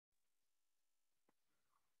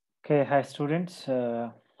Okay, hi students.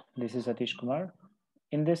 This is Satish Kumar.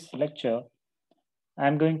 In this lecture,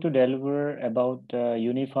 I'm going to deliver about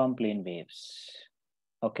uniform plane waves.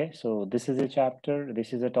 Okay, so this is a chapter,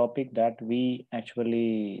 this is a topic that we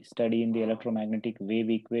actually study in the electromagnetic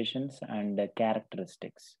wave equations and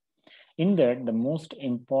characteristics. In that, the most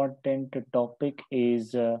important topic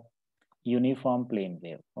is uniform plane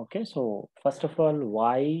wave. Okay, so first of all,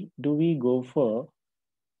 why do we go for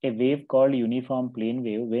a wave called uniform plane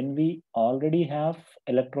wave when we already have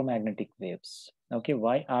electromagnetic waves? Okay,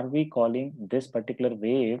 why are we calling this particular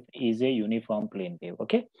wave is a uniform plane wave?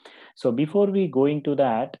 Okay, so before we go into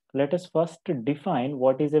that, let us first define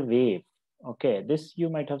what is a wave. Okay, this you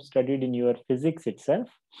might have studied in your physics itself.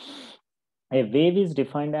 A wave is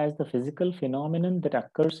defined as the physical phenomenon that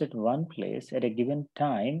occurs at one place at a given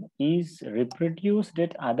time is reproduced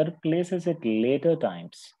at other places at later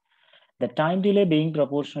times, the time delay being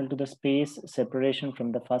proportional to the space separation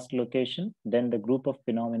from the first location. Then the group of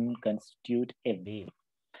phenomena constitute a wave.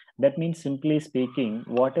 That means, simply speaking,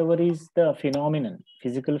 whatever is the phenomenon,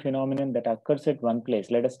 physical phenomenon that occurs at one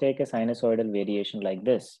place. Let us take a sinusoidal variation like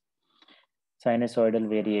this. Sinusoidal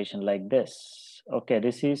variation like this. Okay,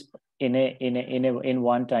 this is in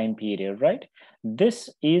one time period, right? This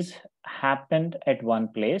is happened at one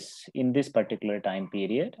place in this particular time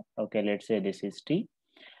period. Okay, let's say this is t.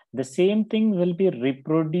 The same thing will be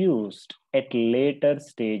reproduced at later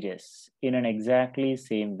stages in an exactly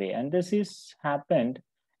same way, and this is happened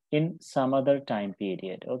in some other time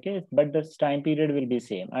period. Okay, but this time period will be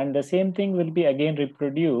same, and the same thing will be again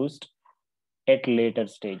reproduced at later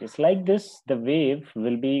stages. Like this, the wave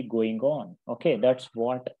will be going on. Okay, that's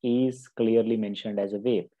what is clearly mentioned as a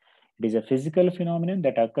wave. It is a physical phenomenon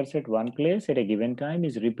that occurs at one place at a given time,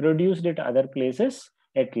 is reproduced at other places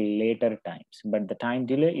at later times, but the time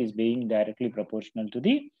delay is being directly proportional to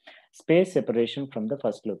the space separation from the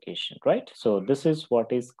first location, right? So this is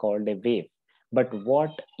what is called a wave. But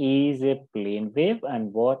what is a plane wave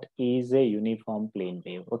and what is a uniform plane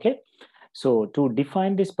wave? Okay, so to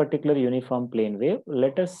define this particular uniform plane wave,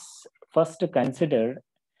 let us first consider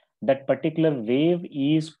that particular wave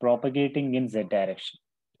is propagating in z direction.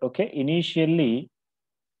 Okay, initially,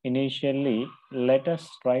 let us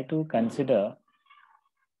try to consider,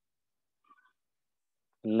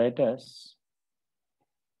 let us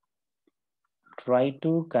try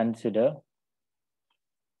to consider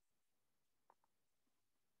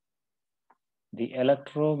the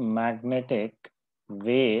electromagnetic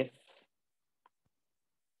wave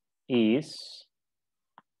is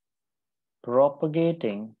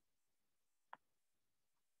propagating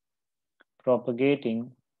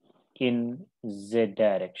propagating in z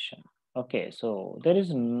direction. Okay, so there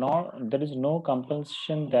is no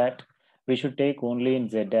compulsion that we should take only in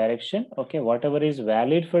z direction. Okay, whatever is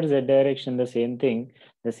valid for z direction, the same thing,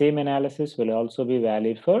 the same analysis will also be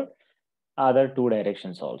valid for other two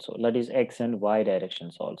directions also, that is x and y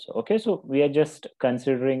directions also. Okay, so we are just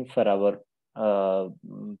considering for our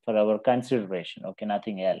consideration. Okay,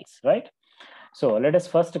 nothing else, right? So let us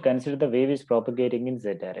first consider the wave is propagating in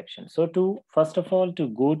z direction. So to first of all, to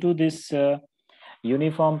go to this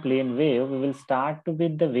uniform plane wave, we will start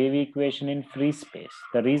with the wave equation in free space.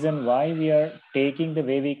 The reason why we are taking the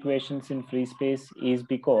wave equations in free space is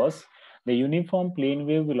because the uniform plane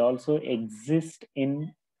wave will also exist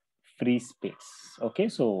in free space. Okay,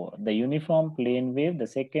 so the uniform plane wave, the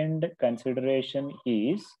second consideration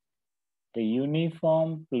is the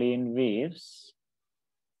uniform plane waves,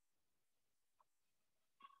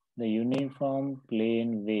 the uniform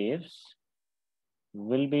plane waves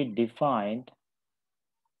will be defined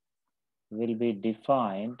will be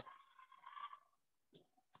defined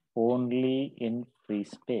only in free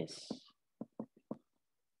space,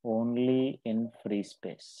 only in free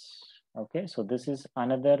space. Okay, so this is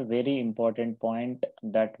another very important point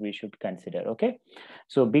that we should consider. Okay,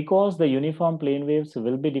 so because the uniform plane waves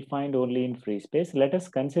will be defined only in free space, let us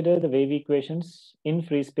consider the wave equations in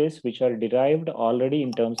free space which are derived already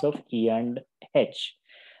in terms of E and H.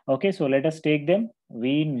 Okay, so let us take them.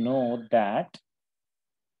 We know that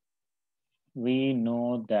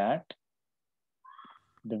the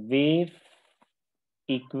wave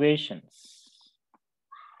equations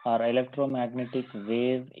or electromagnetic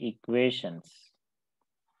wave equations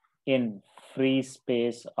in free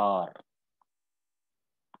space are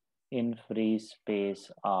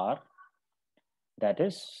that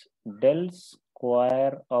is, del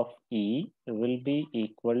square of E will be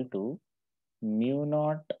equal to mu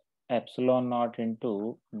naught epsilon naught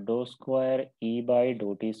into dou square E by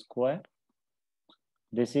dou t square.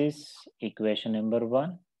 This is equation number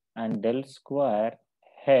one. And del square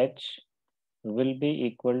H will be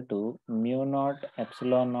equal to mu naught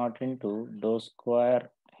epsilon naught into dou square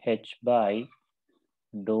h by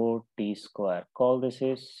dou t square. Call this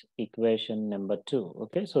is equation number 2.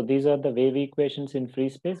 Okay, so these are the wave equations in free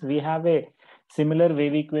space. We have a similar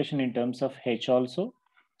wave equation in terms of h also.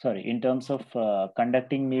 Sorry, in terms of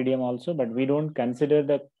conducting medium also, but we don't consider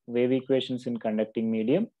the wave equations in conducting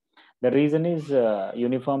medium. The reason is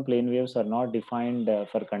uniform plane waves are not defined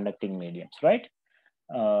for conducting mediums, right?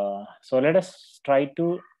 So let us try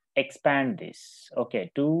to expand this.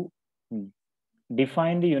 Okay, to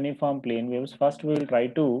define the uniform plane waves, first we will try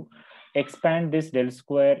to expand this del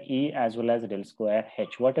square E as well as del square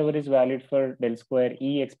H. Whatever is valid for del square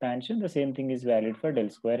E expansion, the same thing is valid for del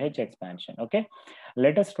square H expansion. Okay,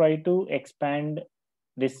 let us try to expand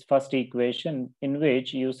this first equation in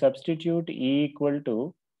which you substitute E equal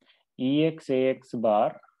to EX AX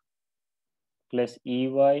bar plus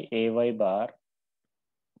EY AY bar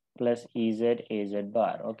plus EZ AZ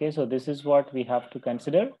bar. Okay, so this is what we have to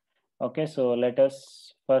consider. Okay, so let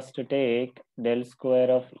us first take del square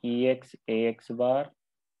of EX AX bar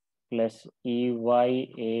plus EY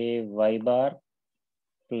AY bar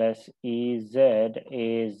plus EZ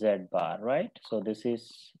AZ bar, right? So this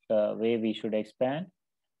is the way we should expand.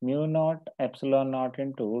 Mu naught epsilon naught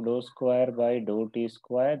into dou square by dou t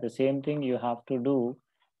square. The same thing you have to do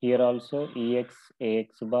here also. EX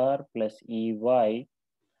AX bar plus EY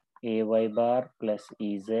AY bar plus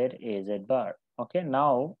EZ AZ bar. Okay,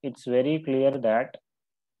 now it's very clear that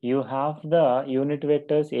you have the unit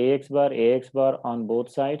vectors AX bar on both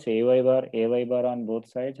sides, AY bar on both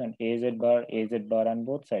sides, and AZ bar on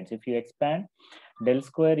both sides. If you expand del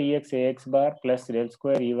square EX AX bar plus del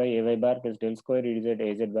square AY bar plus del square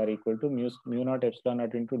AZ bar equal to mu naught epsilon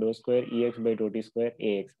naught into dou square EX by dou t square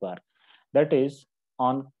AX bar. That is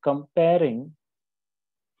on comparing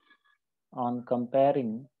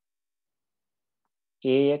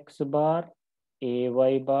AX bar,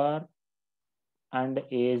 AY bar, and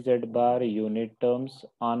AZ bar unit terms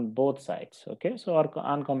on both sides. Okay, so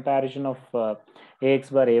on comparison of AX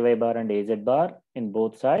bar, AY bar, and AZ bar in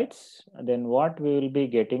both sides, then what we will be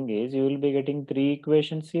getting is you will be getting three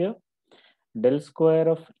equations here. Del square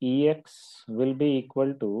of EX will be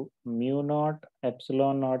equal to mu naught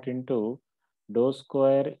epsilon naught into dou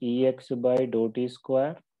square EX by dou t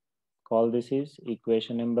square. Call this is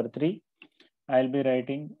equation number 3. I'll be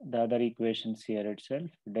writing the other equations here itself.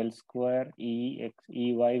 Del square EY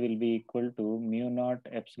will be equal to mu naught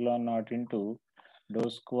epsilon naught into dou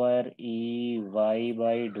square EY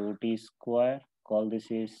by dou t square. Call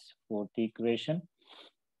this is fourth equation.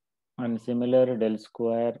 And similar del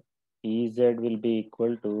square EZ will be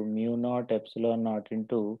equal to mu naught epsilon naught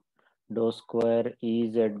into dou square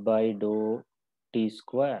EZ by dou t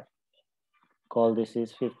square. Call this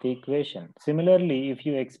is fifth equation. Similarly, if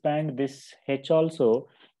you expand this H also,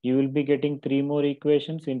 you will be getting three more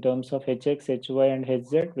equations in terms of Hx, Hy, and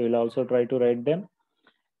Hz. We will also try to write them.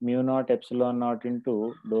 Mu naught epsilon naught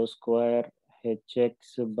into dou square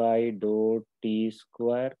Hx by dou t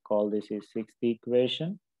square. Call this is sixth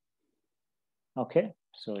equation. Okay,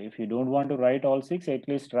 so if you don't want to write all six, at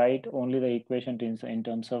least write only the equation in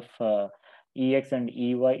terms of Ex and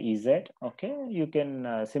Ey, Ez. Okay, you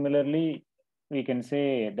can similarly, we can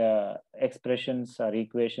say the expressions or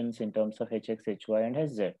equations in terms of Hx, Hy, and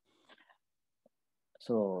Hz.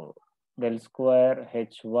 So del square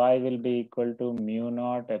Hy will be equal to mu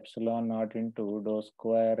naught epsilon naught into dou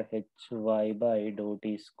square Hy by dou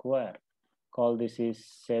t square. Call this is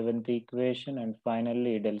seventh equation. And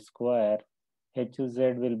finally del square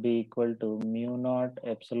Hz will be equal to mu naught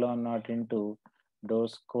epsilon naught into dou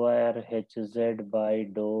square Hz by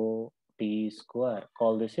dou t square.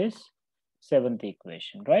 Call this is seventh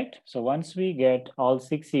equation, right? So once we get all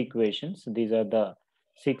six equations, these are the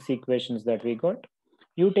six equations that we got.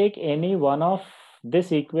 You take any one of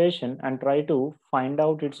this equation and try to find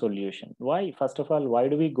out its solution. Why? First of all, why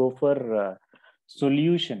do we go for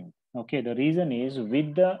solution? Okay, the reason is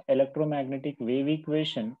with the electromagnetic wave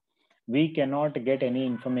equation, we cannot get any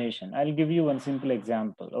information. I'll give you one simple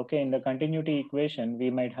example. Okay, in the continuity equation, we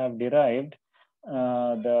might have derived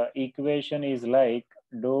the equation is like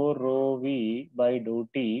dou rho v by dou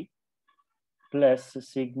t plus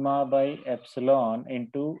sigma by epsilon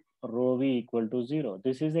into rho v equal to 0.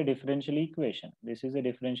 This is a differential equation. This is a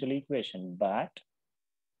differential equation. But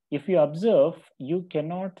if you observe, you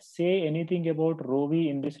cannot say anything about rho v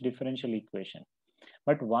in this differential equation.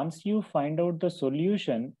 But once you find out the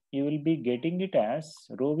solution, you will be getting it as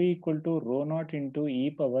rho v equal to rho naught into e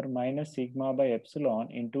power minus sigma by epsilon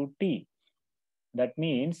into t. That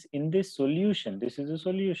means in this solution, this is a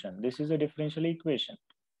solution. This is a differential equation.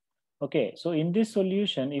 Okay, so in this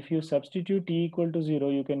solution, if you substitute t equal to 0,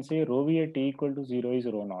 you can say rho v at t equal to 0 is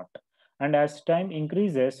rho naught. And as time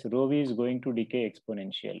increases, rho v is going to decay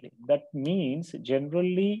exponentially. That means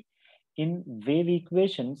generally in wave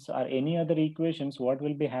equations or any other equations, what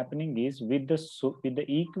will be happening is with the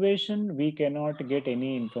equation, we cannot get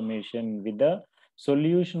any information. With the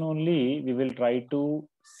solution only, we will try to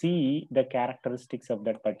see the characteristics of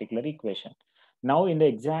that particular equation. Now, in the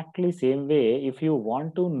exactly same way, if you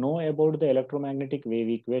want to know about the electromagnetic wave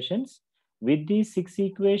equations, with these six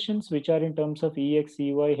equations, which are in terms of Ex,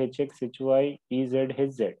 Ey, Hx, Hy, Ez,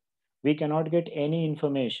 Hz, we cannot get any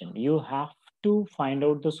information. You have to find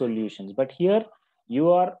out the solutions. But here, you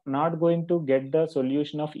are not going to get the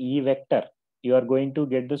solution of E vector. You are going to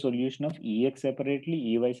get the solution of Ex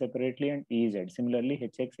separately, Ey separately, and Ez.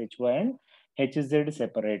 Similarly, Hx, Hy, and Hz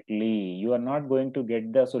separately. You are not going to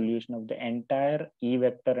get the solution of the entire E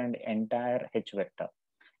vector and entire H vector.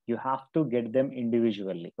 You have to get them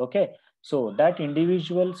individually. Okay. So that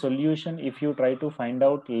individual solution, if you try to find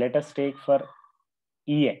out, let us take for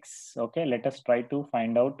Ex. Okay. Let us try to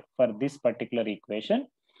find out for this particular equation.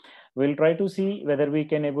 We'll try to see whether we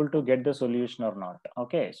can able to get the solution or not.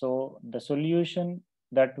 Okay. So the solution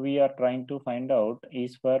that we are trying to find out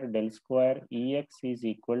is for del square Ex is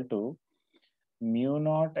equal to mu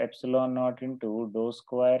naught epsilon naught into dou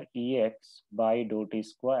square Ex by dou t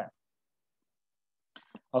square.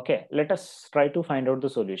 Okay, let us try to find out the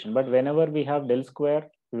solution. But whenever we have del square,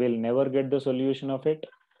 we will never get the solution of it.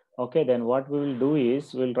 Okay, then what we will do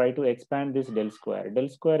is we'll try to expand this del square. Del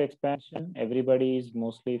square expansion, everybody is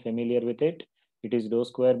mostly familiar with it. It is dou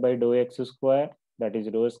square by dou x square. That is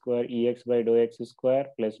dou square Ex by dou x square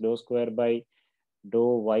plus dou square by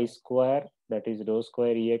dou y square. That is dou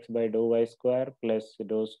square Ex by dou y square plus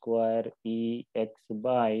dou square Ex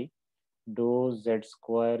by dou z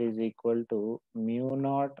square is equal to mu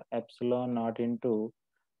naught epsilon naught into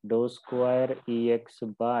dou square Ex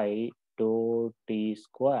by dou t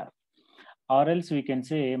square. Or else we can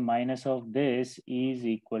say minus of this is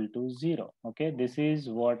equal to 0. Okay, this is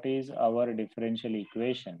what is our differential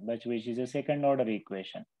equation, but which is a second order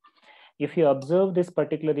equation. If you observe this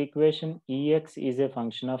particular equation, Ex is a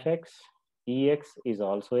function of x, Ex is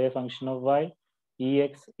also a function of y,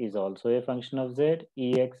 Ex is also a function of z,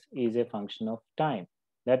 Ex is a function of time.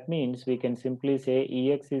 That means we can simply say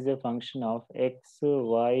Ex is a function of x,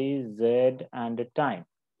 y, z, and time.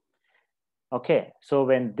 Okay, so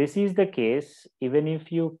when this is the case, even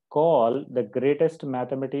if you call the greatest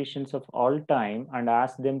mathematicians of all time and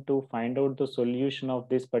ask them to find out the solution of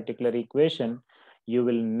this particular equation, you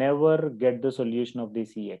will never get the solution of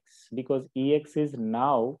this Ex because Ex is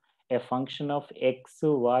now a function of x,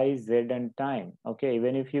 y, z, and time. Okay,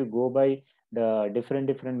 even if you go by the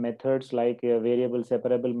different methods like a variable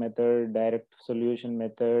separable method, direct solution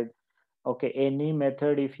method, okay, any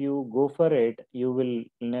method, if you go for it, you will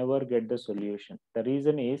never get the solution. The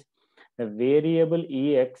reason is the variable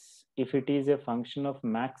Ex, if it is a function of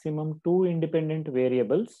maximum two independent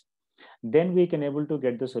variables, then we can able to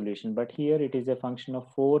get the solution. But here it is a function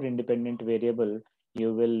of four independent variable,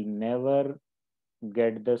 you will never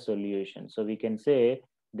get the solution. So we can say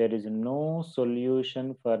there is no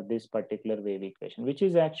solution for this particular wave equation, which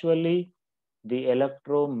is actually the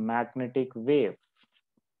electromagnetic wave.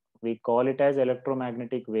 We call it as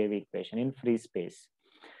electromagnetic wave equation in free space.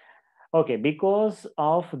 Okay, because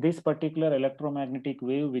of this particular electromagnetic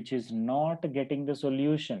wave, which is not getting the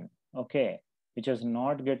solution, okay, which is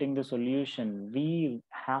not getting the solution, we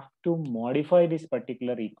have to modify this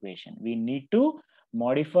particular equation. We need to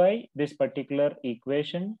modify this particular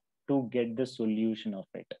equation to get the solution of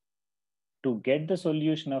it. To get the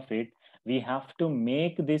solution of it, we have to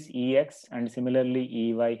make this Ex and similarly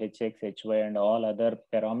Ey, Hx, Hy, and all other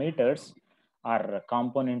parameters or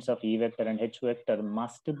components of E vector and H vector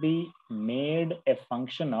must be made a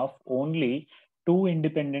function of only two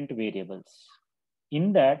independent variables.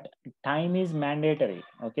 In that, time is mandatory,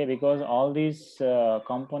 okay, because all these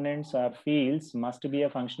components or fields must be a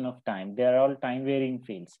function of time. They are all time varying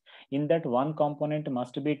fields. In that, one component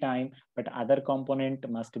must be time, but other component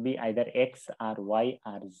must be either x or y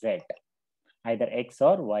or z, either x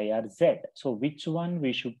or y or z. So which one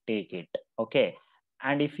we should take it? Okay,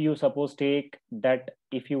 and if you suppose take that,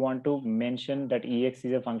 if you want to mention that Ex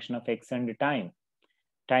is a function of x and time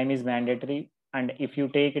is mandatory, and if you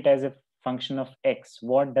take it as a function of x,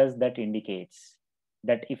 what does that indicates?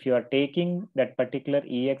 That if you are taking that particular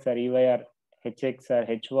Ex or Ey or Hx or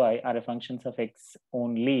Hy are functions of x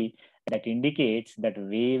only, that indicates that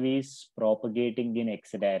wave is propagating in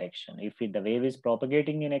x direction. If the wave is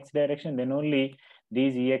propagating in x direction, then only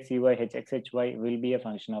these Ex, Ey, Hx, Hy will be a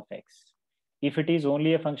function of x. If it is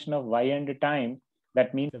only a function of y and time,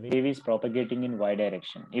 that means the wave is propagating in y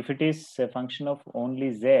direction. If it is a function of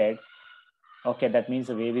only z, okay, that means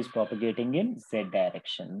the wave is propagating in z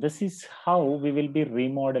direction. This is how we will be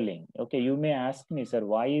remodeling. Okay, you may ask me, sir,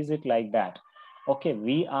 why is it like that? Okay,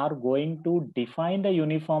 we are going to define the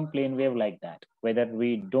uniform plane wave like that. Whether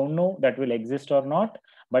we don't know that will exist or not,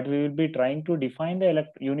 but we will be trying to define the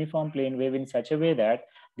uniform plane wave in such a way that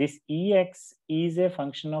this Ex is a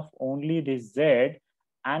function of only this Z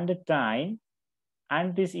and the time,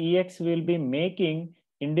 and this Ex will be making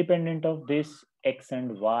independent of this X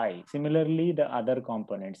and Y. Similarly, the other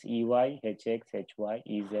components Ey, Hx, Hy,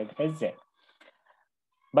 Ez, Hz.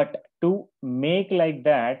 But to make like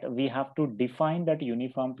that, we have to define that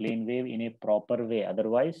uniform plane wave in a proper way.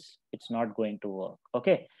 Otherwise, it's not going to work.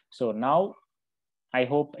 Okay. So now I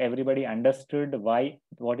hope everybody understood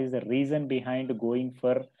what is the reason behind going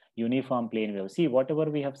for uniform plane wave. See, whatever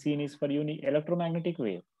we have seen is for electromagnetic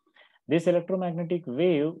wave. This electromagnetic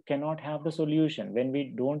wave cannot have the solution. When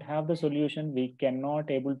we don't have the solution, we cannot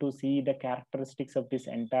able to see the characteristics of this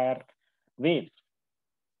entire wave.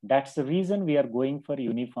 That's the reason we are going for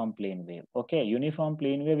uniform plane wave. Okay, uniform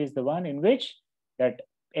plane wave is the one in which that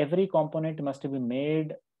every component must be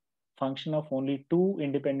made function of only two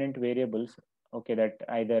independent variables. Okay, that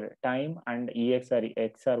either time and Ex or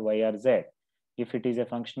X or Y or Z. If it is a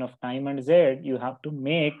function of time and Z, you have to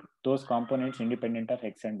make those components independent of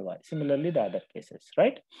X and Y. Similarly, the other cases,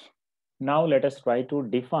 right? Now let us try to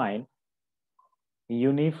define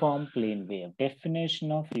uniform plane wave.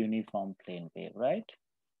 Definition of uniform plane wave, right?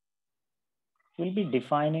 We'll be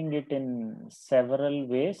defining it in several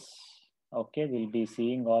ways. Okay, we'll be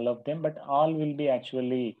seeing all of them, but all will be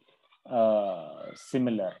actually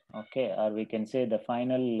similar. Okay, or we can say the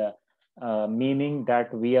final meaning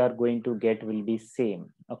that we are going to get will be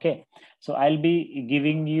same. Okay, so I'll be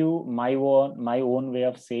giving you my own way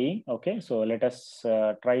of saying. Okay, so let us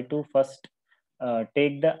try to first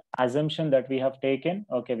take the assumption that we have taken.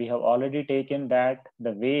 Okay, we have already taken that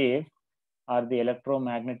the wave or the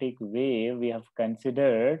electromagnetic wave we have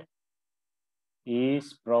considered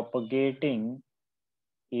is propagating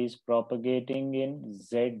in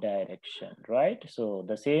z direction, right? So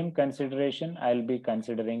the same consideration I'll be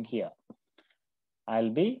considering here. I'll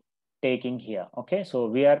be taking here. Okay, so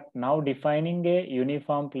we are now defining a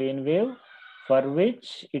uniform plane wave for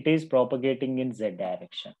which it is propagating in z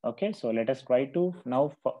direction. Okay, so let us try to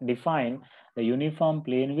now define the uniform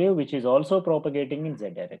plane wave which is also propagating in z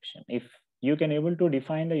direction. If you can able to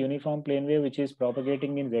define the uniform plane wave which is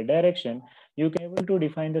propagating in z direction, you can able to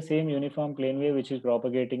define the same uniform plane wave which is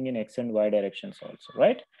propagating in x and y directions also,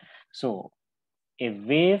 right? So a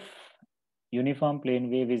wave, uniform plane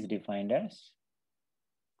wave is defined as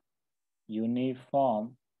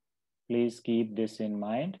uniform, please keep this in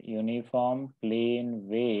mind, uniform plane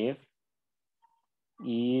wave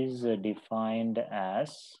is defined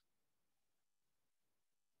as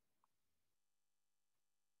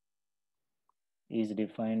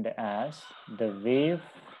the wave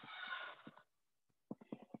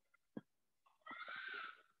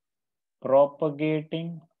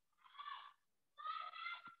propagating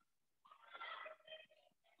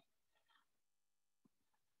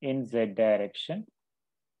in z direction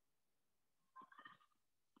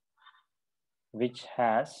which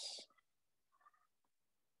has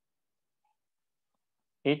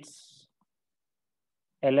its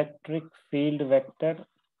electric field vector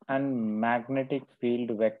and magnetic field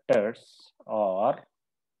vectors are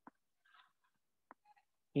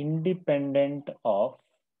independent of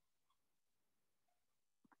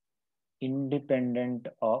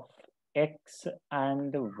x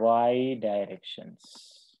and y directions.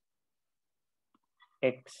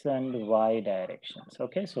 X and y directions.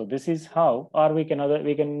 Okay, so this is how, or we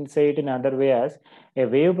can say it in another way as a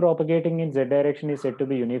wave propagating in z direction is said to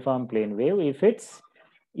be uniform plane wave if its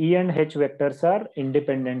E and H vectors are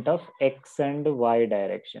independent of x and y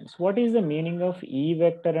directions. What is the meaning of E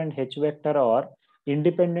vector and H vector are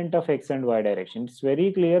independent of x and y direction? It's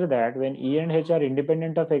very clear that when E and H are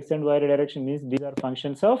independent of x and y direction means these are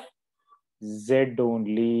functions of z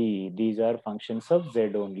only. These are functions of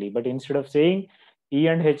z only. But instead of saying E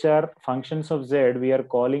and H are functions of z, we are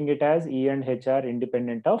calling it as E and H are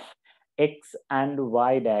independent of x and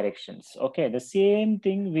y directions. Okay, the same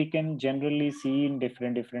thing we can generally see in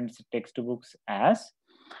different textbooks as.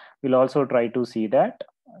 We'll also try to see that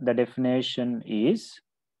the definition is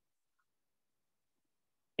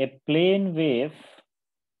a plane wave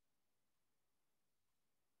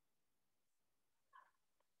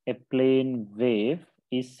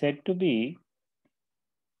is said to be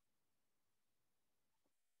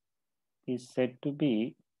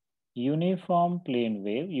uniform plane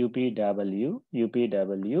wave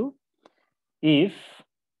UPW if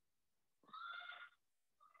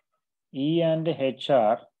E and H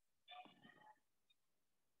are,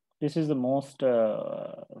 this is the most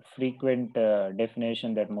frequent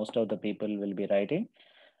definition that most of the people will be writing.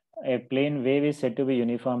 A plane wave is said to be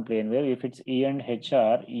uniform plane wave if its E and H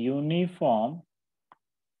are uniform,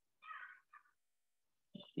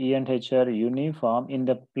 E and H are uniform in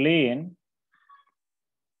the plane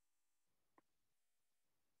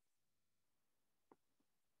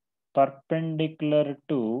perpendicular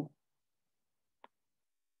to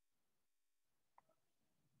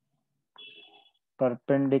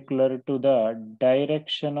the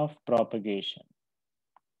direction of propagation.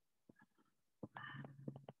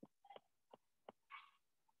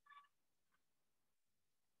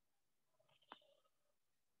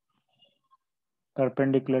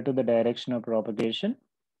 Perpendicular to the direction of propagation.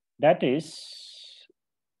 That is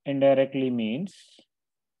indirectly means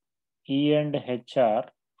E and H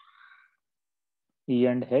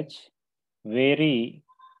vary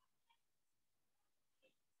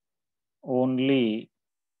only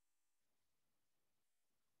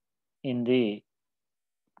in the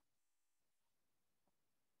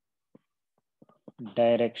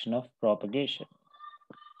direction of propagation.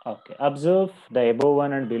 Okay, observe the above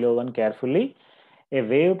one and below one carefully. A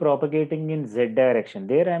wave propagating in z direction.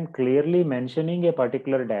 There I am clearly mentioning a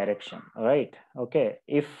particular direction, right? Okay,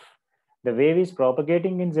 if the wave is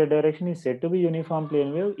propagating in z direction is said to be uniform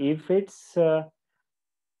plane wave if it's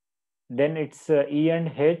then its E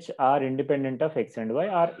and H are independent of x and y,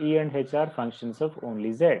 or E and H are functions of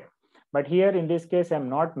only z. But here in this case, I'm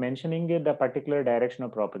not mentioning the particular direction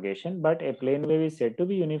of propagation, but a plane wave is said to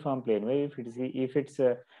be uniform plane wave if its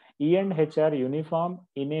E and H are uniform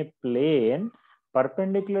in a plane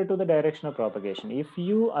perpendicular to the direction of propagation. If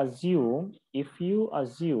you assume,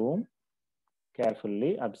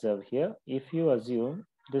 carefully observe here, if you assume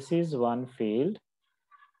this is one field,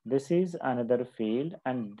 this is another field,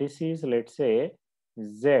 and this is, let's say,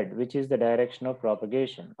 z, which is the direction of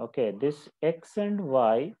propagation. Okay, this x and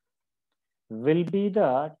y will be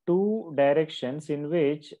the two directions in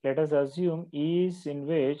which, let us assume, is in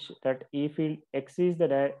which that E field x is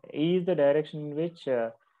the E is the direction in which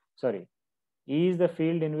sorry, E is the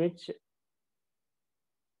field in which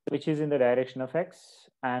is in the direction of x,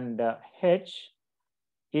 and H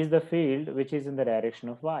is the field which is in the direction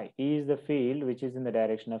of y. E is the field which is in the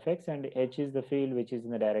direction of x, and H is the field which is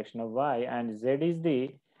in the direction of y, and Z is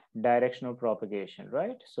the direction of propagation,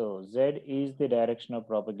 right? So Z is the direction of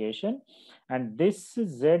propagation, and this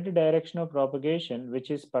Z direction of propagation,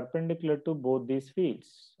 which is perpendicular to both these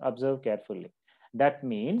fields. Observe carefully. That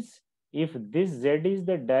means if this Z is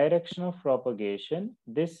the direction of propagation,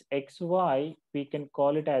 this XY, we can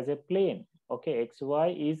call it as a plane. Okay,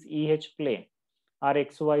 XY is EH plane or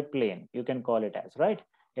XY plane, you can call it as, right?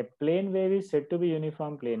 A plane wave is said to be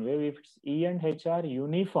uniform plane wave if its E and H are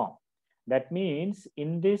uniform. That means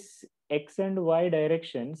in this X and Y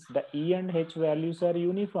directions, the E and H values are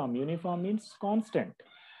uniform. Uniform means constant.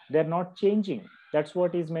 They're not changing. That's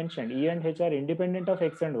what is mentioned. E and H are independent of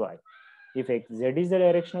X and Y. If Z is the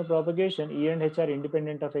direction of propagation, E and H are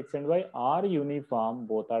independent of X and Y, are uniform,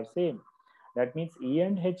 both are same. That means E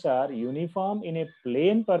and H are uniform in a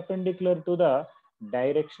plane perpendicular to the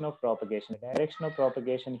direction of propagation. The direction of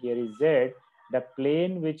propagation here is Z. The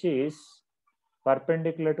plane which is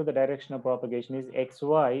perpendicular to the direction of propagation is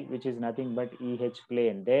XY, which is nothing but EH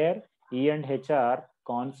plane. There, E and H are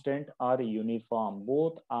constant or uniform.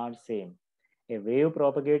 Both are same. A wave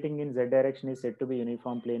propagating in Z direction is said to be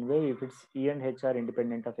uniform plane wave if its E and H are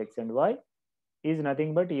independent of X and Y, is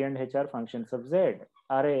nothing but E and H are functions of Z.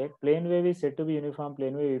 Or a plane wave is said to be uniform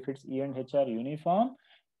plane wave if its E and H are uniform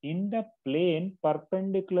in the plane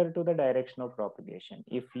perpendicular to the direction of propagation.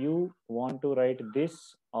 If you want to write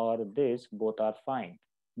this or this, both are fine.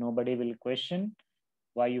 Nobody will question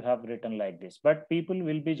why you have written like this. But people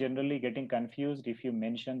will be generally getting confused if you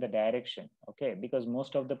mention the direction, okay? Because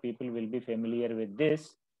most of the people will be familiar with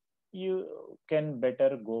this. You can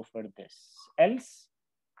better go for this. Else,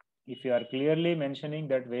 if you are clearly mentioning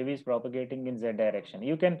that wave is propagating in z direction,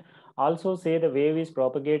 you can also say the wave is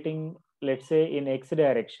propagating, let's say, in x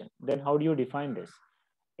direction. Then how do you define this?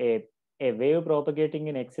 A wave propagating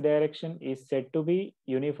in x direction is said to be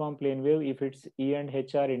uniform plane wave if its E and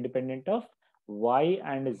H are independent of y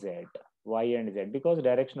and z, because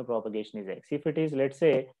direction of propagation is x. If it is, let's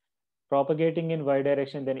say, propagating in y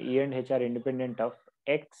direction, then E and H are independent of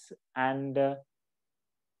x and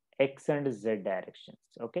x and z directions.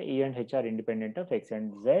 Okay, E and H are independent of x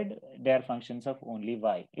and z. They are functions of only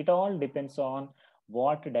y. It all depends on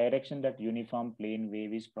what direction that uniform plane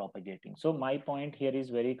wave is propagating. So my point here is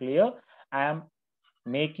very clear. I am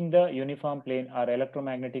making the uniform plane or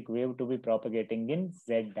electromagnetic wave to be propagating in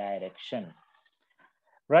Z direction,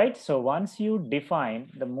 right? So once you define,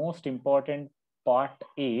 the most important part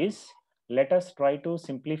is, let us try to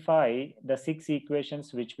simplify the 6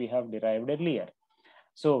 equations which we have derived earlier.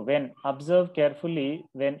 So when observe carefully,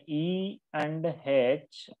 when E and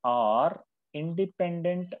H are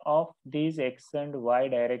independent of these X and Y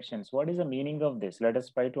directions, what is the meaning of this? Let us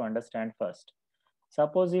try to understand first.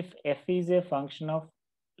 Suppose if F is a function of,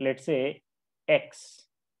 let's say, X.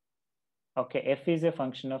 Okay, F is a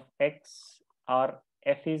function of X, or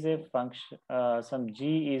F is a function, some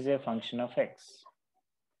G is a function of X.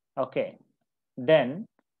 Okay, then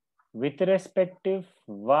with respective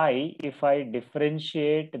Y, if I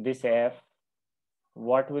differentiate this F,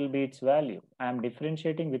 what will be its value? I am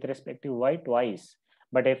differentiating with respect to Y twice,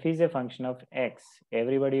 but F is a function of X.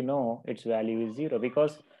 Everybody know its value is 0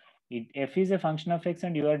 because F is a function of X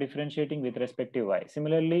and you are differentiating with respect to Y.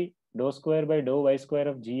 Similarly, dou square by dou Y square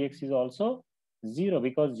of Gx is also 0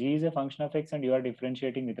 because G is a function of X and you are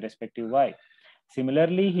differentiating with respect to Y.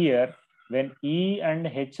 Similarly here, when E and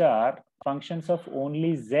H are functions of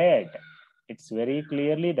only Z, it's very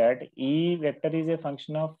clearly that E vector is a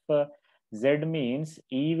function of Z, means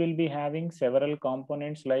E will be having several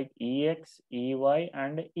components like Ex, Ey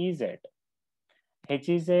and Ez. H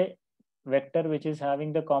is a vector which is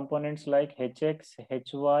having the components like Hx,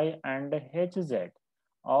 Hy and Hz.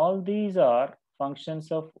 All these are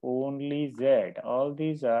functions of only Z. All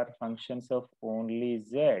these are functions of only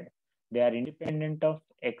Z. They are independent of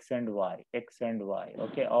X and Y, X and Y.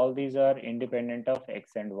 Okay, all these are independent of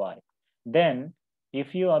X and Y. Then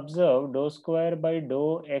if you observe dou square by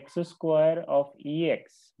dou X square of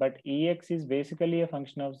Ex, but Ex is basically a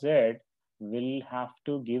function of Z, will have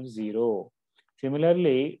to give 0.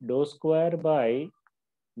 Similarly, dou square by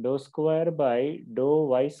dou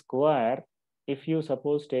y square, if you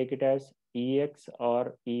suppose take it as Ex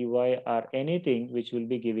or Ey or anything, which will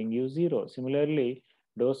be giving you 0. Similarly,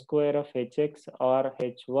 dou square of Hx or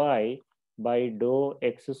Hy by dou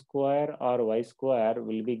x square or y square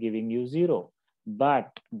will be giving you 0.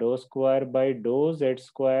 But dou square by dou z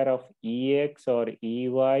square of Ex or Ey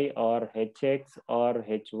or Hx or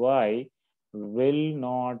Hy will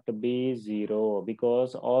not be 0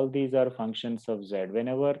 because all these are functions of Z.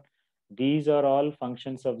 Whenever these are all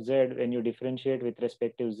functions of Z, when you differentiate with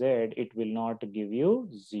respect to Z, it will not give you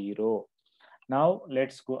 0. Now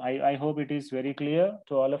let's go. I hope it is very clear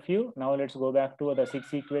to all of you. Now let's go back to the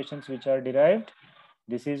 6 equations which are derived.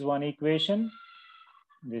 This is one equation.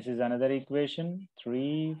 This is another equation,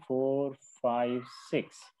 3, 4, 5,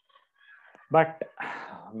 6. But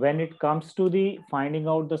when it comes to the finding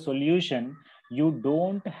out the solution, you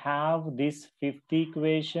don't have this fifth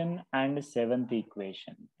equation and seventh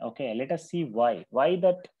equation. Okay, let us see why. Why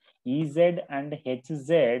that Ez and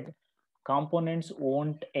Hz components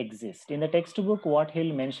won't exist. In the textbook, what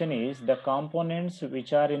he'll mention is the components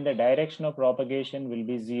which are in the direction of propagation will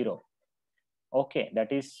be 0. Okay,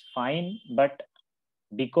 that is fine, but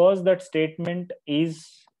because that statement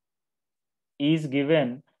is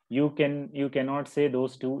given, you cannot say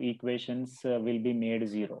those two equations will be made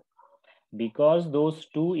 0 because those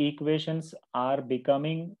two equations are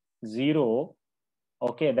becoming 0.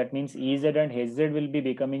 Okay, that means Ez and Hz will be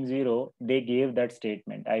becoming 0. They gave that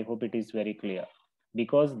statement. I hope it is very clear.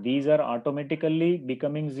 Because these are automatically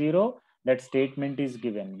becoming 0, that statement is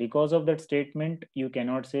given. Because of that statement, you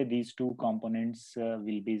cannot say these two components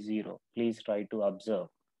will be 0. Please try to observe.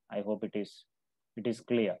 I hope it is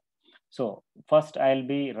clear. So first I'll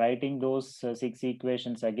be writing those 6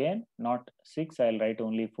 equations again, not 6, I'll write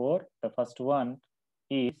only 4. The first one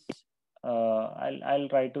is, I'll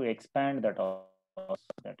try to expand that also.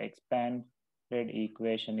 That expanded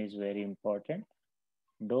equation is very important.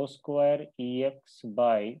 Dou square Ex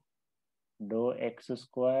by dou x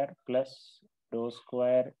square plus dou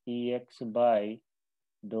square Ex by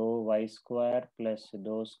dou y square plus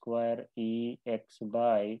dou square Ex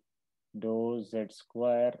by dou z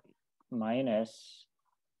square minus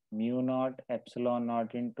mu naught epsilon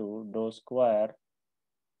naught into dou square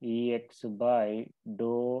Ex by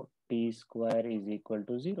dou t square is equal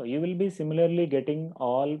to 0. You will be similarly getting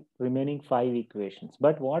all remaining 5 equations.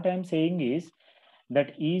 But what I'm saying is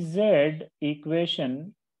that Ez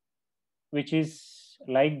equation, which is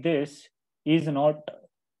like this, is not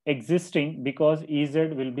existing because Ez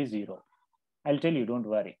will be 0. I'll tell you, don't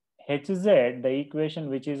worry. Hz, the equation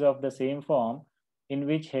which is of the same form, in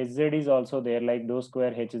which Hz is also there, like dou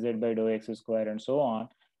square Hz by dou x square and so on,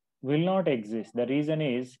 will not exist. The reason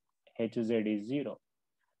is Hz is 0.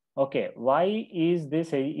 Okay, why is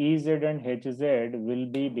this Ez and Hz will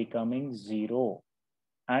be becoming 0?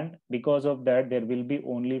 And because of that, there will be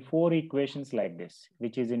only 4 equations like this,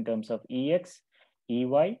 which is in terms of Ex,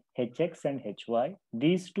 Ey, Hx, and Hy.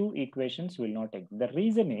 These 2 equations will not exist. The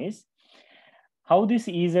reason is how this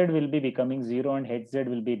Ez will be becoming 0 and Hz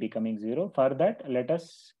will be becoming 0. For that, let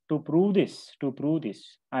us to prove this,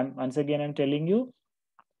 I'm telling you,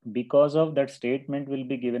 because of that statement will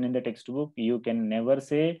be given in the textbook, you can never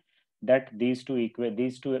say that these two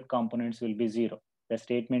components will be 0. The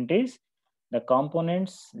statement is the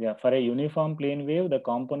components, yeah, for a uniform plane wave, the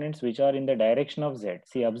components which are in the direction of z,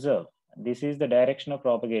 see, observe, this is the direction of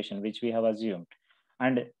propagation which we have assumed,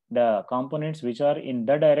 and the components which are in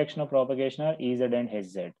the direction of propagation are Ez and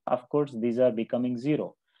Hz. Of course these are becoming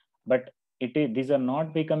 0, but these are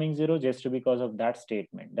not becoming 0 just because of that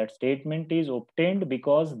statement. That statement is obtained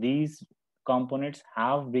because these components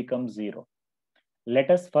have become 0. Let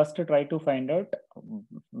us first try to find out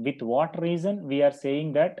with what reason we are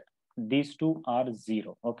saying that these two are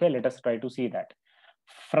 0. Okay, let us try to see that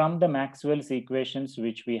from the Maxwell's equations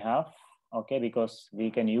which we have. Okay, because we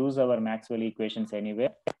can use our Maxwell equations anywhere.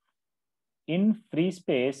 In free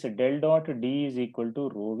space, del dot D is equal to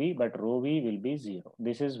rho V, but rho V will be 0.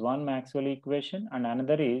 This is one Maxwell equation, and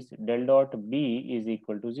another is del dot B is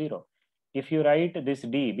equal to 0. If you write this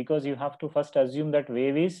D, because you have to first assume that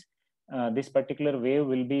wave is, this particular wave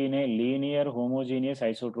will be in a linear homogeneous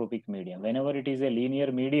isotropic medium. Whenever it is a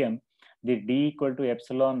linear medium, the D equal to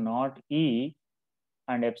epsilon naught E,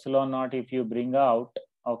 and epsilon naught if you bring out,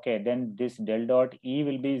 okay, then this del dot E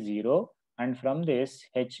will be 0, and from this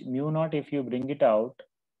H mu naught if you bring it out,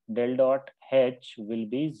 del dot H will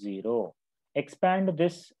be 0. Expand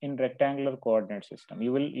this in rectangular coordinate system.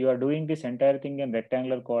 You are doing this entire thing in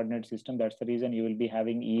rectangular coordinate system. That's the reason you will be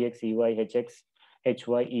having Ex, Ey, Hx,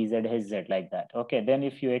 Hy, Ez, Hz like that. Okay, then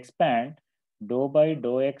if you expand dou by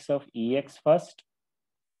dou x of Ex first,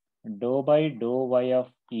 dou by dou y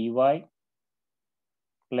of Ey,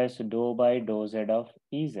 plus dou by dou z of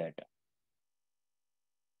Ez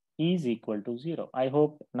is equal to 0. I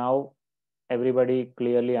hope now everybody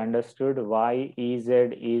clearly understood why Ez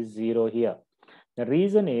is 0 here. The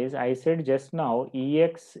reason is, I said just now,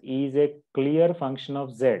 Ex is a clear function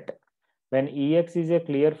of z. When Ex is a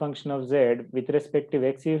clear function of z, with respect to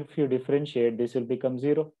x, if you differentiate, this will become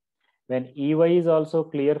 0. When Ey is also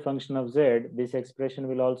clear function of z, this expression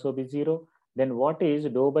will also be 0. Then what is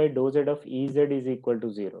dou by dou z of Ez is equal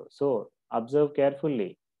to 0. So observe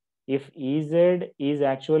carefully. If Ez is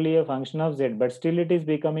actually a function of z, but still it is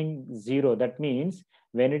becoming 0, that means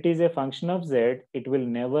when it is a function of z, it will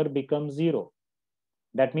never become 0.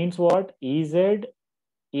 That means what? Ez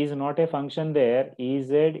is not a function there.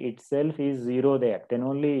 Ez itself is 0 there. Then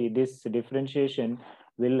only this differentiation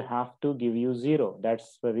will have to give you 0.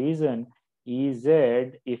 That's the reason Ez,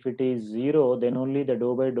 if it is 0, then only the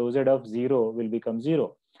dou by dou z of 0 will become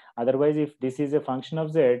 0. Otherwise, if this is a function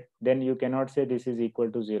of z, then you cannot say this is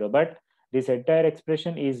equal to 0. But this entire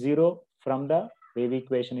expression is 0 from the wave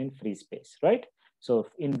equation in free space, right? So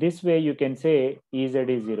in this way, you can say Ez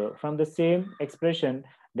is 0. From the same expression,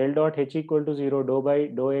 del dot H equal to 0, dou by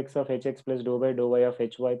dou x of Hx plus dou by dou y of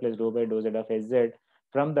Hy plus dou by dou z of Hz.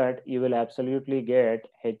 From that, you will absolutely get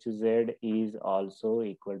Hz is also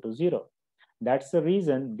equal to 0. That's the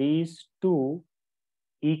reason these two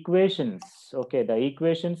equations, okay, the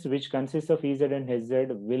equations which consist of Ez and Hz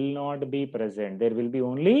will not be present. There will be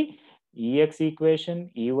only Ex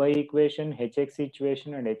equation, Ey equation, Hx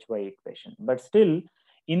equation, and Hy equation. But still,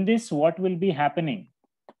 in this, what will be happening?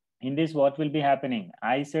 In this, what will be happening?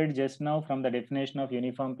 I said just now from the definition of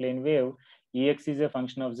uniform plane wave, Ex is a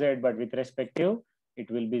function of z, but with respect to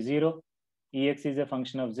it will be 0. Ex is a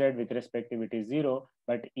function of z, with respect to it is 0,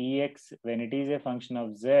 but Ex, when it is a function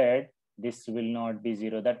of z, this will not be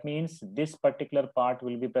 0. That means this particular part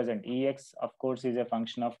will be present. Ex, of course, is a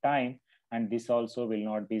function of time, and this also will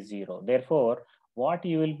not be 0. Therefore, what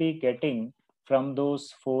you will be getting from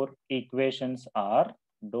those 4 equations are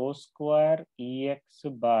dou square Ex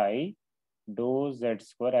by dou z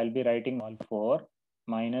square. I'll be writing all 4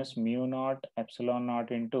 minus mu naught epsilon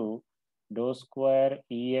naught into dou square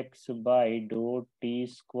Ex by dou t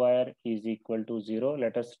square is equal to 0.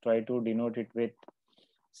 Let us try to denote it with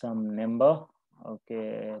some number.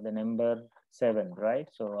 Okay, the number 7, right?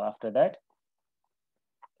 So after that,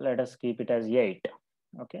 let us keep it as 8.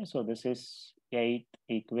 Okay, so this is 8th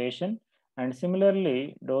equation. And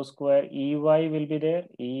similarly, dou square Ey will be there,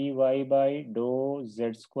 Ey by dou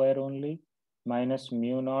z square only, minus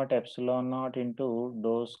mu naught epsilon naught into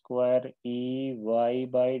dou square Ey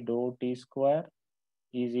by dou t square.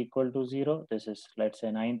 is equal to 0. This is, let's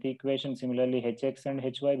say, ninth equation. Similarly, hx and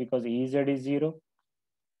hy, because Ez is 0,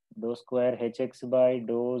 dou square hx by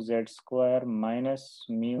dou z square minus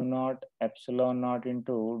mu naught epsilon naught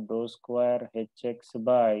into dou square hx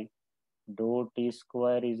by dou t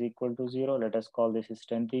square is equal to 0. Let us call this is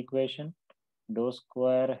 10th equation. Dou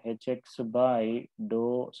square hx by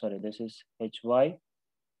dou, sorry, this is hy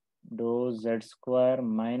dou z square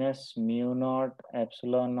minus mu naught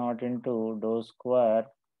epsilon naught into dou square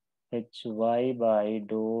hy by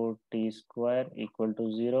dou t square equal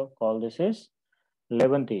to 0. Call this is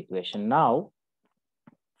 11th equation. Now,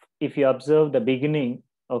 if you observe the beginning,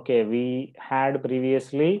 okay, we had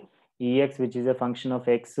previously Ex, which is a function of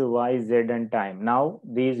x, y, z and time. Now,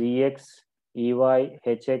 these Ex, Ey,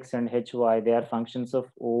 Hx and Hy, they are functions of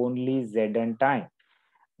only z and time.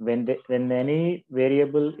 When any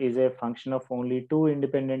variable is a function of only two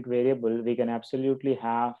independent variable, we can absolutely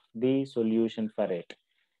have the solution for it.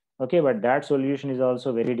 Okay, but that solution is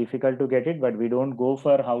also very difficult to get it, but we don't go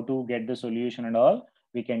for how to get the solution and all.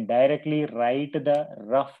 We can directly write the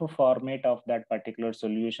rough format of that particular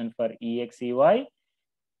solution for EXEY,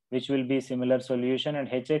 which will be similar solution, and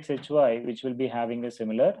HXHY, which will be having a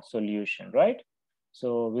similar solution, right?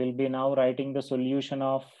 So we'll be now writing the solution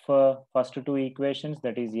of first two equations,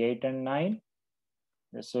 that is 8 and 9.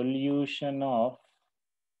 The solution of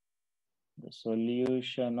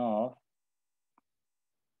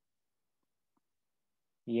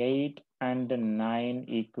 8 and 9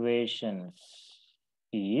 equations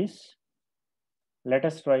is, let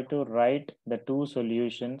us try to write the two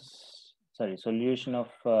solutions, sorry, solution of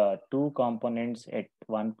two components at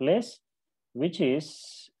one place, which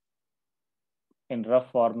is in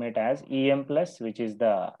rough format as EM plus, which is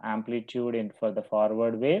the amplitude in for the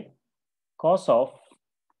forward wave, cos of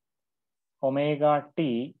omega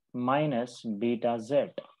t minus beta z.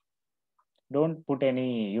 Don't put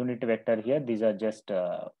any unit vector here. These are just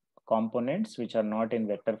components which are not in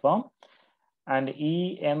vector form. And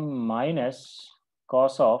Em minus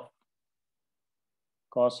cos of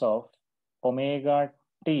omega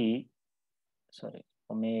t, sorry,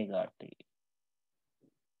 omega t,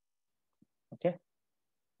 okay,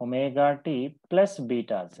 omega t plus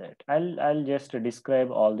beta z. I'll just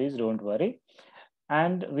describe all these, don't worry.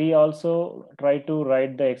 And we also try to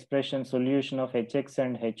write the expression solution of Hx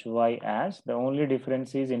and Hy as, the only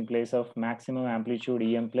difference is in place of maximum amplitude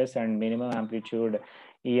Em plus and minimum amplitude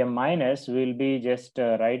Em minus, we'll be just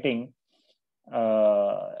writing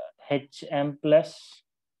Hm plus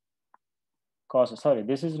cos, sorry,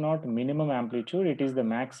 this is not minimum amplitude, it is the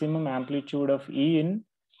maximum amplitude of E in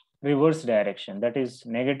reverse direction, that is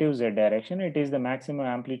negative z direction. It is the maximum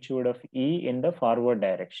amplitude of E in the forward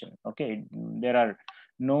direction. Okay, there are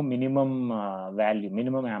no minimum value,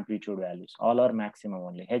 minimum amplitude values, all are maximum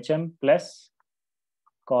only. Hm plus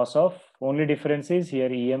cos of, only difference is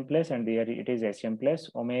here Em plus and here it is Hm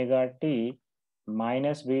plus omega t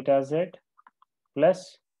minus beta z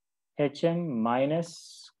plus Hm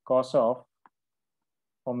minus cos of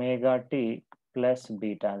omega t plus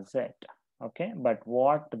beta z. Okay, but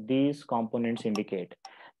what these components indicate?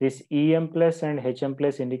 This Em plus and Hm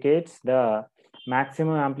plus indicates the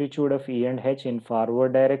maximum amplitude of E and H in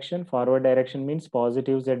forward direction. Forward direction means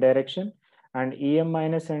positive z direction, and Em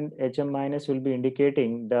minus and Hm minus will be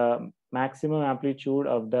indicating the maximum amplitude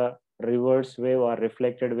of the reverse wave or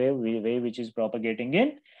reflected wave which is propagating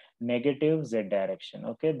in negative z direction.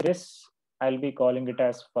 Okay, this I'll be calling it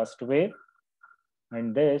as first wave,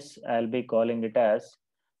 and this I'll be calling it as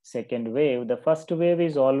second wave. The first wave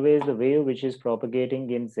is always the wave which is propagating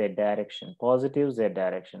in z direction, positive z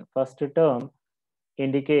direction. First term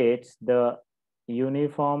indicates the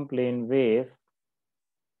uniform plane wave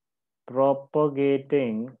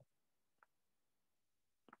propagating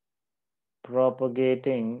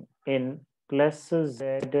in plus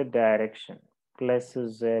z direction,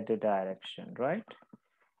 right?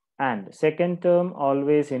 And second term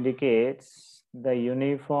always indicates the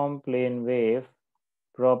uniform plane wave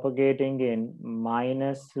propagating in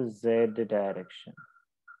minus z direction.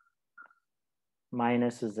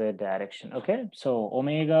 Okay, so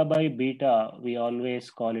omega by beta, we always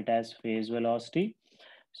call it as phase velocity.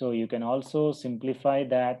 So you can also simplify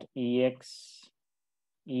that Ex,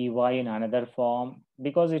 Ey in another form,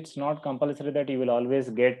 because it's not compulsory that you will always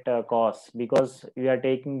get cos, because we are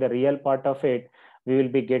taking the real part of it, we will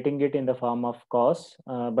be getting it in the form of cos,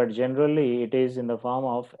 but generally it is in the form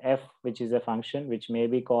of f, which is a function which may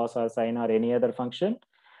be cos or sine or any other function,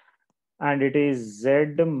 and it is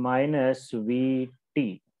z minus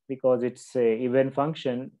vt. Because it's a even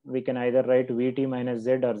function, we can either write vt minus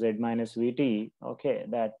z or z minus vt. Okay,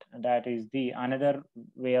 that is the another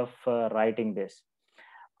way of writing this.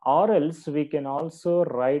 Or else we can also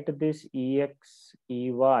write this Ex,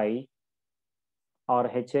 Ey or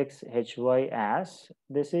Hx, Hy as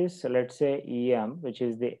this is, let's say, Em, which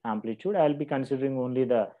is the amplitude. I'll be considering only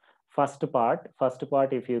the first part. First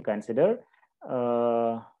part, if you consider,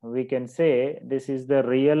 we can say this is the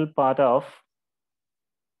real part of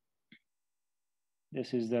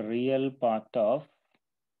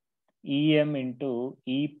Em into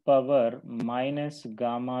e power minus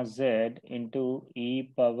gamma z into e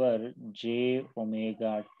power j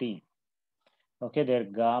omega t. Okay, there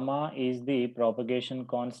gamma is the propagation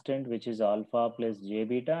constant, which is alpha plus j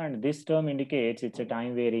beta, and this term indicates it's a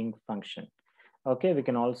time varying function. Okay, we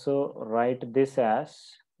can also write this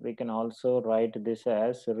as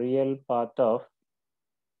real part of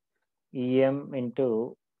Em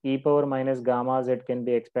into e power minus gamma z can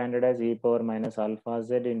be expanded as e power minus alpha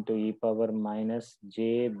z into e power minus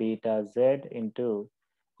j beta z into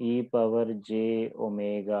e power j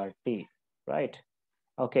omega t, right?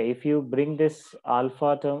 Okay, if you bring this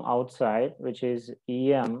alpha term outside, which is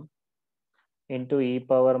Em into e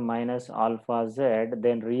power minus alpha z,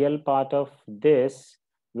 then real part of this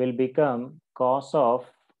will become cos of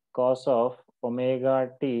omega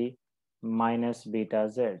t minus beta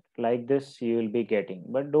z. Like this you will be getting.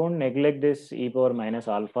 But don't neglect this e power minus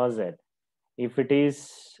alpha z. If it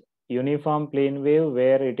is uniform plane wave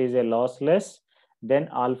where it is a lossless, then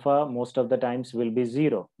alpha most of the times will be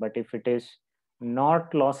 0. But if it is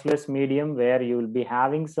not lossless medium where you will be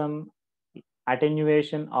having some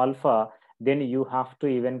attenuation alpha, then you have to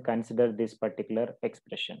even consider this particular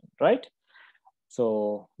expression, right?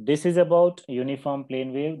 So this is about uniform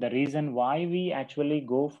plane wave. The reason why we actually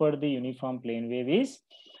go for the uniform plane wave is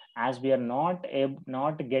as we are not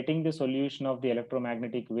getting the solution of the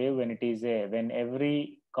electromagnetic wave when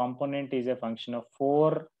every component is a function of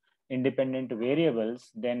four independent variables,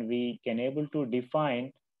 then we can able to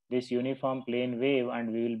define this uniform plane wave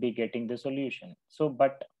and we will be getting the solution. So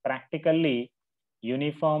but practically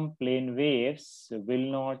uniform plane waves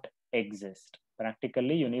will not exist.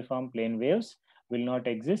 Practically uniform plane waves will not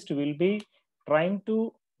exist. We'll be trying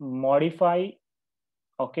to modify,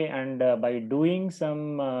 okay, and by doing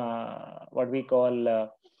some what we call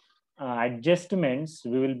adjustments,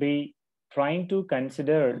 we will be trying to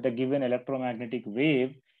consider the given electromagnetic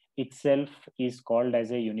wave itself is called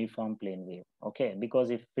as a uniform plane wave. Okay, because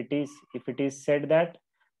if it is said that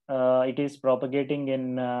it is propagating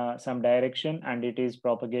in some direction and it is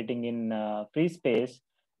propagating in free space,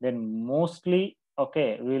 then mostly,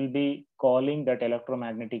 okay, we'll be calling that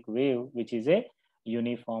electromagnetic wave which is a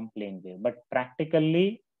uniform plane wave. But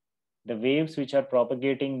practically the waves which are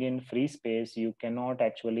propagating in free space, you cannot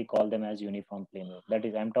actually call them as uniform plane wave. That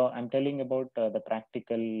is, I'm telling about the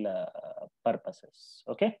practical purposes.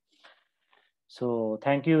 Okay. So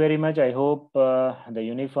thank you very much. I hope the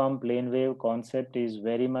uniform plane wave concept is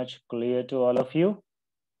very much clear to all of you.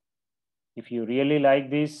 If you really like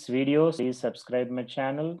these videos, please subscribe my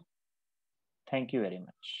channel. Thank you very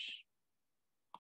much.